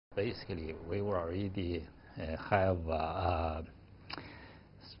Basically, we already have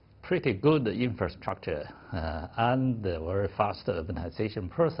pretty good infrastructure and a very fast urbanization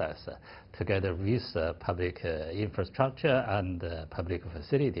process together with public infrastructure and public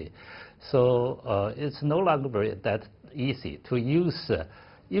facility. So it's no longer that easy to use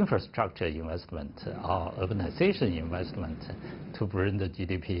infrastructure investment or urbanization investment to bring the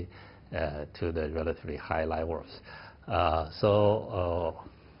GDP to the relatively high levels.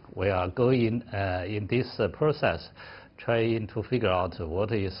 We are going in this process trying to figure out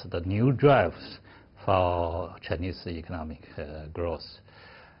what is the new drives for Chinese economic growth.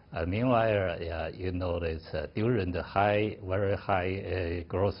 Meanwhile, you know that during the very high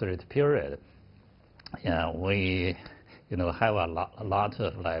growth rate period, we have a lot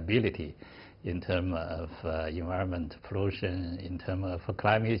of liability in terms of environment pollution, in terms of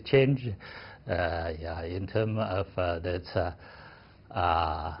climate change, in terms of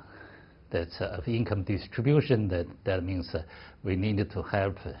of income distribution. That means we need to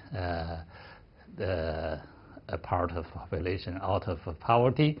help a part of population out of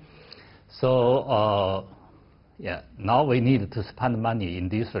poverty. So now we need to spend money in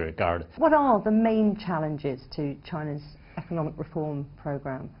this regard. What are the main challenges to China's economic reform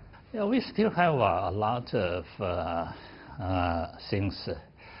program? Yeah, we still have a lot of things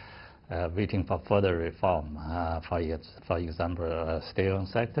waiting for further reform. For example, state-owned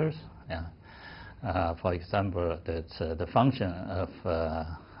sectors. For example, the function of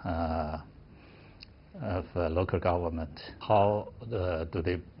local government. How do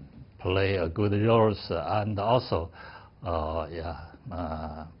they play a good roles and also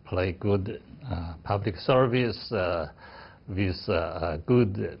play good public service with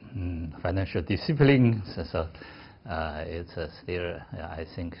good financial discipline. So it's still, I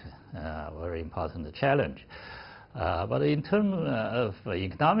think, a very important challenge. But in terms of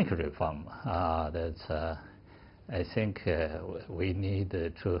economic reform, I think we need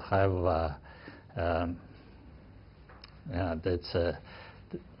to have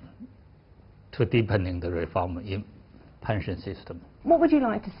to deepening the reform in pension system. What would you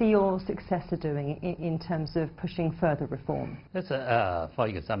like to see your successor doing in terms of pushing further reform? That's, for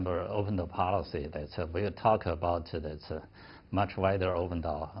example, open door policy. We talk about that's much wider open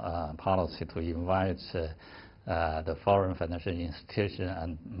door policy to invite the foreign financial institution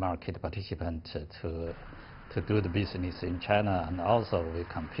and market participant to do the business in China, and also we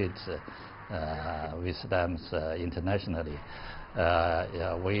compete with them internationally.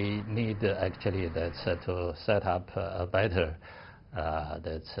 We need actually to set up a better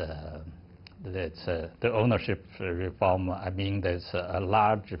the ownership reform. I mean, there's a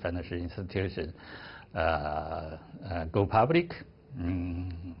large financial institution go public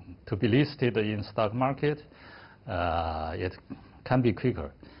to be listed in stock market. It can be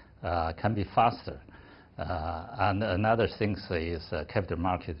quicker, can be faster. And another thing is capital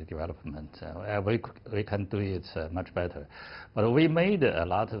market development. We can do it much better. But we made a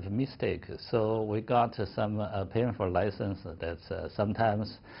lot of mistakes. So we got some painful lessons that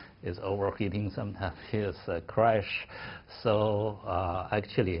sometimes is overheating, sometimes is crash. So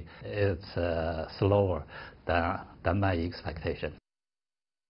actually it's slower than my expectation.